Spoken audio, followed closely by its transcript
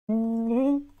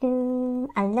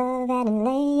I love adding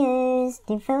layers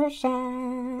to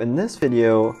Photoshop. In this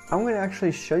video, I'm going to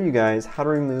actually show you guys how to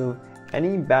remove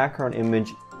any background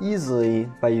image easily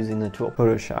by using the tool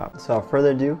Photoshop. So without further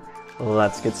ado,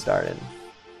 let's get started.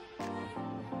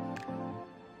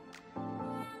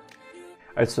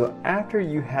 Alright, so after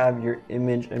you have your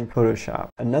image in Photoshop,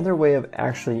 another way of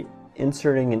actually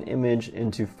inserting an image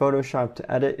into Photoshop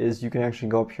to edit is you can actually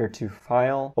go up here to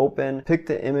File, Open, pick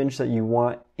the image that you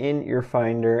want in your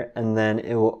Finder, and then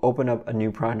it will open up a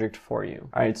new project for you.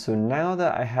 Alright, so now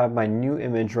that I have my new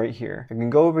image right here, I can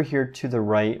go over here to the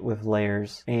right with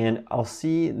layers, and I'll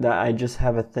see that I just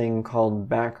have a thing called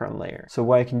background layer. So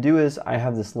what I can do is I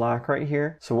have this lock right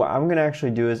here. So what I'm going to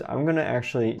actually do is I'm going to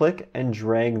actually click and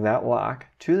drag that lock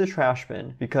to the trash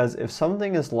bin, because if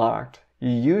something is locked, you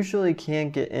usually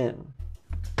can't get in.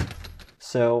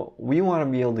 So we want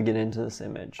to be able to get into this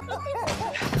image.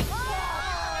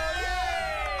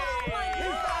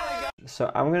 So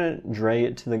I'm going to drag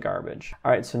it to the garbage.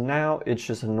 Alright, so now it's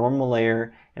just a normal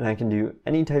layer and I can do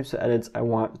any types of edits I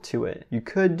want to it. You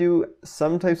could do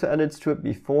some types of edits to it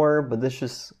before, but this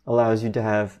just allows you to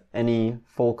have any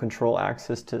full control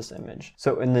access to this image.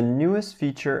 So in the newest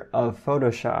feature of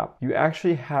Photoshop, you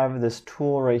actually have this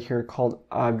tool right here called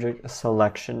Object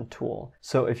Selection Tool.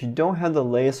 So if you don't have the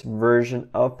latest version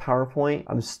of PowerPoint,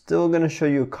 I'm still going to show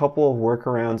you a couple of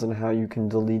workarounds on how you can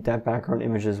delete that background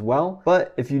image as well.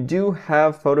 But if you do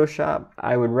have Photoshop,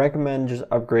 I would recommend just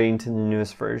upgrading to the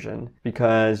newest version,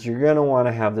 because you're going to want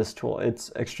to have this tool.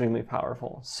 It's extremely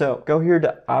powerful. So go here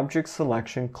to Object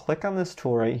Selection, click on this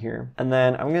tool right here, and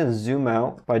then I'm going to zoom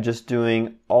out by just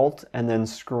doing Alt and then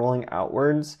scrolling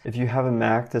outwards. If you have a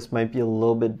Mac, this might be a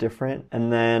little bit different.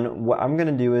 And then what I'm going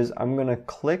to do is I'm going to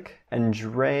click and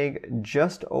drag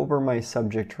just over my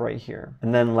subject right here,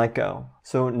 and then let go.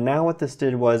 So now what this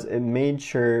did was it made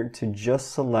sure to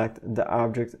just select the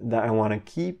object that I want to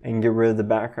keep and get rid of the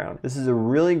background. This is a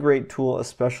really great tool,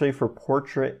 especially for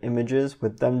portrait images,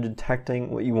 with them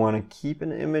detecting what you want to keep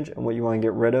in an image and what you want to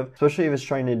get rid of, especially if it's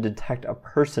trying to detect a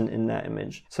person in that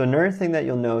image. So another thing that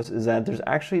you'll notice is that there's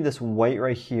actually this white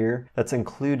right here that's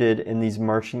included in these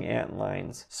marching ant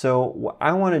lines. So what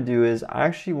I want to do is I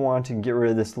actually want to get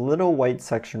rid of this little white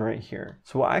section right here.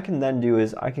 So what I can then do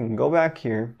is I can go back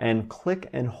here and click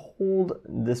and hold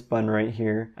this button right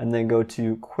here and then go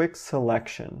to Quick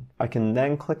Selection. I can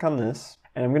then click on this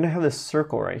and I'm going to have this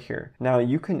circle right here. Now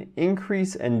you can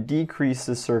increase and decrease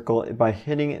the circle by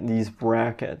hitting these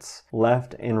brackets,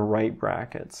 left and right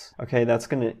brackets. Okay, that's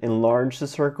going to enlarge the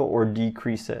circle or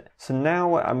decrease it. So now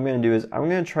what I'm going to do is I'm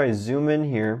going to try to zoom in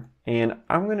here, and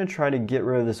I'm going to try to get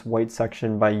rid of this white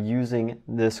section by using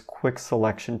this quick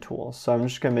selection tool. So I'm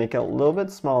just going to make it a little bit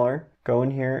smaller, go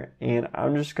in here, and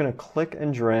I'm just going to click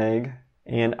and drag.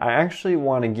 And I actually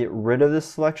want to get rid of this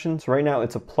selection. So right now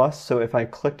it's a plus, so if I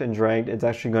clicked and dragged, it's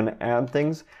actually going to add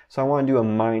things. So I want to do a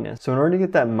minus. So in order to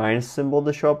get that minus symbol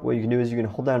to show up, what you can do is you can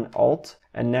hold down Alt,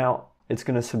 and now it's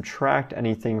going to subtract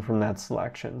anything from that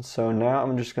selection. So now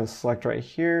I'm just going to select right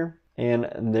here. And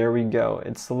there we go.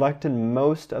 It's selected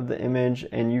most of the image,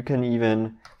 and you can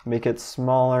even make it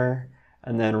smaller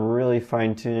and then really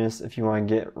fine tune this if you want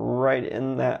to get right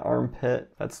in that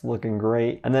armpit. That's looking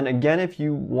great. And then again, if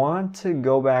you want to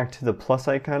go back to the plus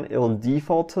icon, it will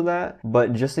default to that.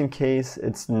 But just in case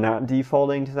it's not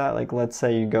defaulting to that, like let's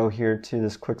say you go here to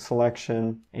this quick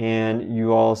selection and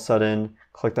you all of a sudden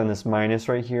clicked on this minus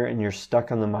right here and you're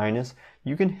stuck on the minus,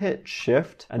 you can hit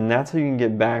Shift, and that's how you can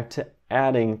get back to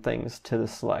adding things to the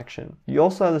selection. You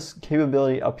also have this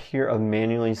capability up here of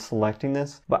manually selecting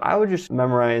this, but I would just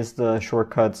memorize the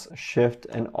shortcuts Shift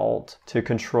and Alt to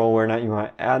control whether or not you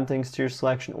want to add things to your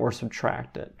selection or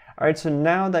subtract it. Alright, so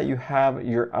now that you have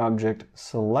your object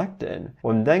selected,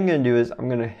 what I'm then going to do is I'm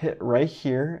going to hit right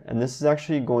here, and this is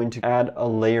actually going to add a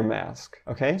layer mask.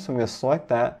 Okay, so I'm going to select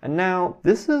that, and now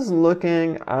this is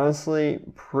looking honestly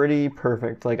pretty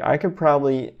perfect. Like I could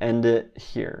probably end it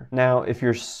here. Now if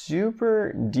you're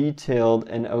super detailed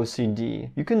and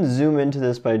OCD, you can zoom into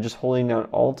this by just holding down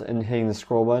Alt and hitting the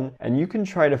scroll button, and you can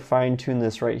try to fine tune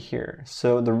this right here.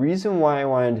 So the reason why I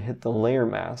wanted to hit the layer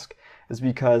mask is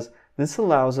because this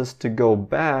allows us to go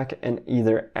back and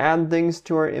either add things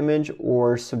to our image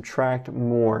or subtract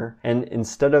more. And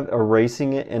instead of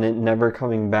erasing it and it never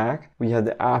coming back, we have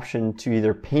the option to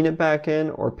either paint it back in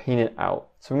or paint it out.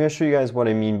 So I'm going to show you guys what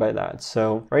I mean by that.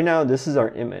 So right now, this is our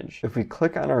image. If we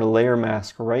click on our layer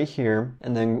mask right here,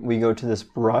 and then we go to this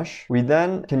brush, we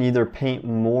then can either paint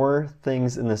more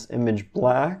things in this image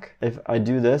black. If I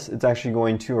do this, it's actually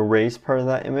going to erase part of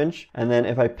that image. And then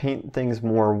if I paint things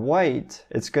more white,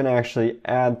 it's going to actually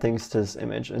add things to this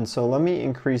image. And so let me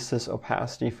increase this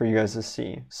opacity for you guys to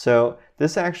see. So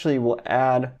this actually will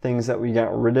add things that we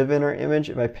got rid of in our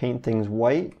image if I paint things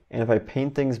white, and if I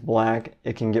paint things black,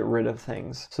 it can get rid of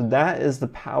things. So that is the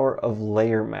power of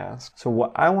layer mask. So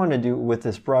what I want to do with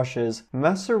this brush is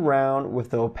mess around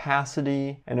with the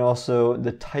opacity and also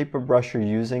the type of brush you're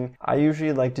using. I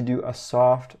usually like to do a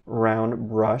soft round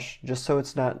brush just so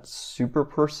it's not super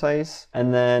precise,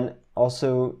 and then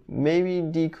also maybe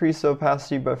decrease the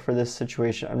opacity, but for this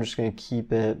situation I'm just going to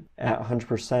keep it at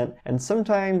 100%. And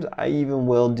sometimes I even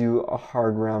will do a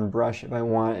hard round brush if I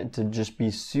want it to just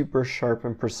be super sharp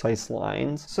and precise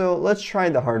lines. So let's try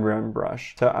the hard round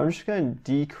brush. So I'm just going to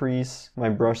decrease my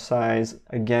brush size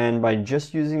again by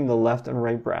just using the left and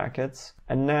right brackets.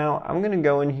 And now I'm going to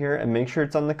go in here and make sure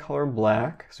it's on the color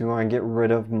black, because we want to get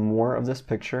rid of more of this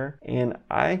picture. And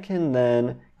I can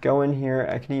then go in here,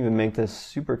 I can even make this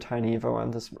super tiny if I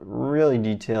want this really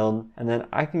detailed, and then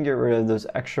I can get rid of those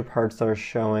extra parts that are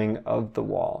showing of the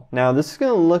wall. Now this is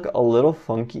going to look a little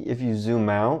funky if you zoom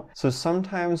out, so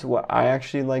sometimes what I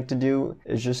actually like to do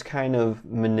is just kind of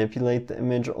manipulate the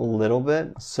image a little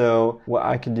bit. So what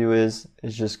I could do is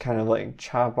just kind of like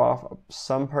chop off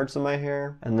some parts of my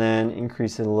hair and then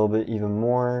increase it a little bit even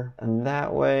more, and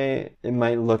that way it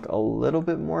might look a little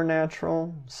bit more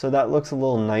natural. So that looks a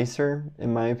little nicer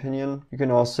in my opinion. You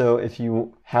can also, if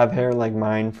you have hair like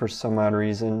mine for some odd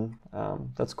reason,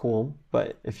 that's cool.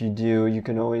 But if you do, you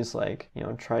can always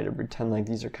try to pretend like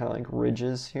these are kind of like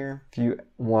ridges here. If you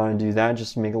want to do that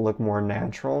just to make it look more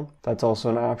natural, that's also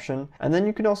an option. And then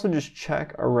you can also just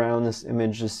check around this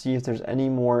image to see if there's any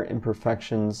more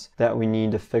imperfections that we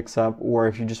need to fix up, or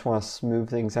if you just want to smooth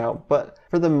things out. But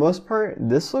for the most part,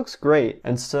 this looks great.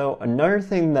 And so another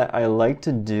thing that I like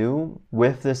to do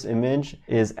with this image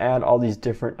is add all these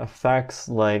different effects,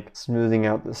 like smoothing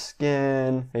out the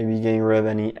skin, maybe getting rid of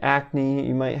any acne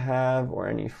you might have, or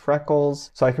any freckles.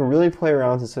 So I can really play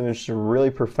around with this image to really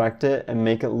perfect it and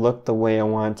make it look the way I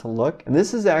want it to look. And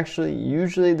this is actually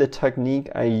usually the technique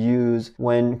I use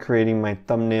when creating my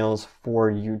thumbnails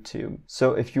for YouTube.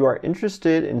 So if you are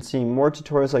interested in seeing more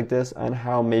tutorials like this on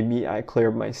how maybe I clear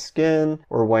up my skin,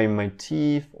 or whiten my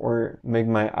teeth, or make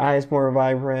my eyes more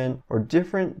vibrant, or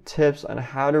different tips on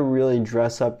how to really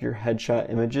dress up your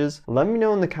headshot images, let me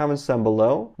know in the comments down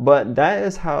below. But that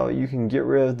is how you can get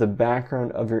rid of the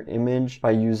background of your image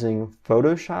by using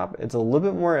Photoshop. It's a little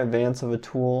bit more advanced of a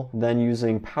tool than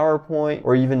using PowerPoint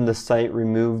or even the site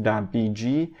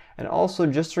remove.bg. And also,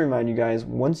 just to remind you guys,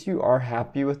 once you are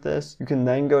happy with this, you can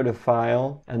then go to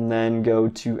File and then go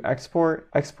to Export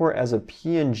as a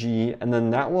PNG, and then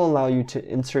that will allow you to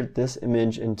insert this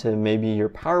image into maybe your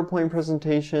PowerPoint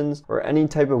presentations or any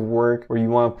type of work where you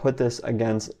want to put this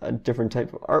against a different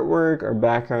type of artwork or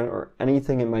background or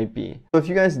anything it might be. So if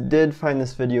you guys did find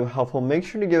this video helpful, make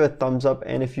sure to give it a thumbs up,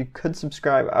 and if you could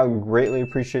subscribe, I would greatly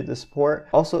appreciate the support.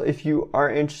 Also, if you are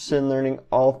interested in learning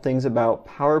all things about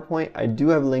PowerPoint, I do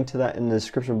have a link to that in the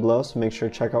description below, so make sure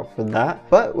to check out for that.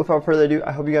 But without further ado,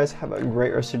 I hope you guys have a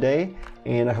great rest of your day,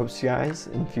 and I hope to see you guys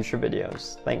in future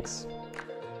videos. Thanks.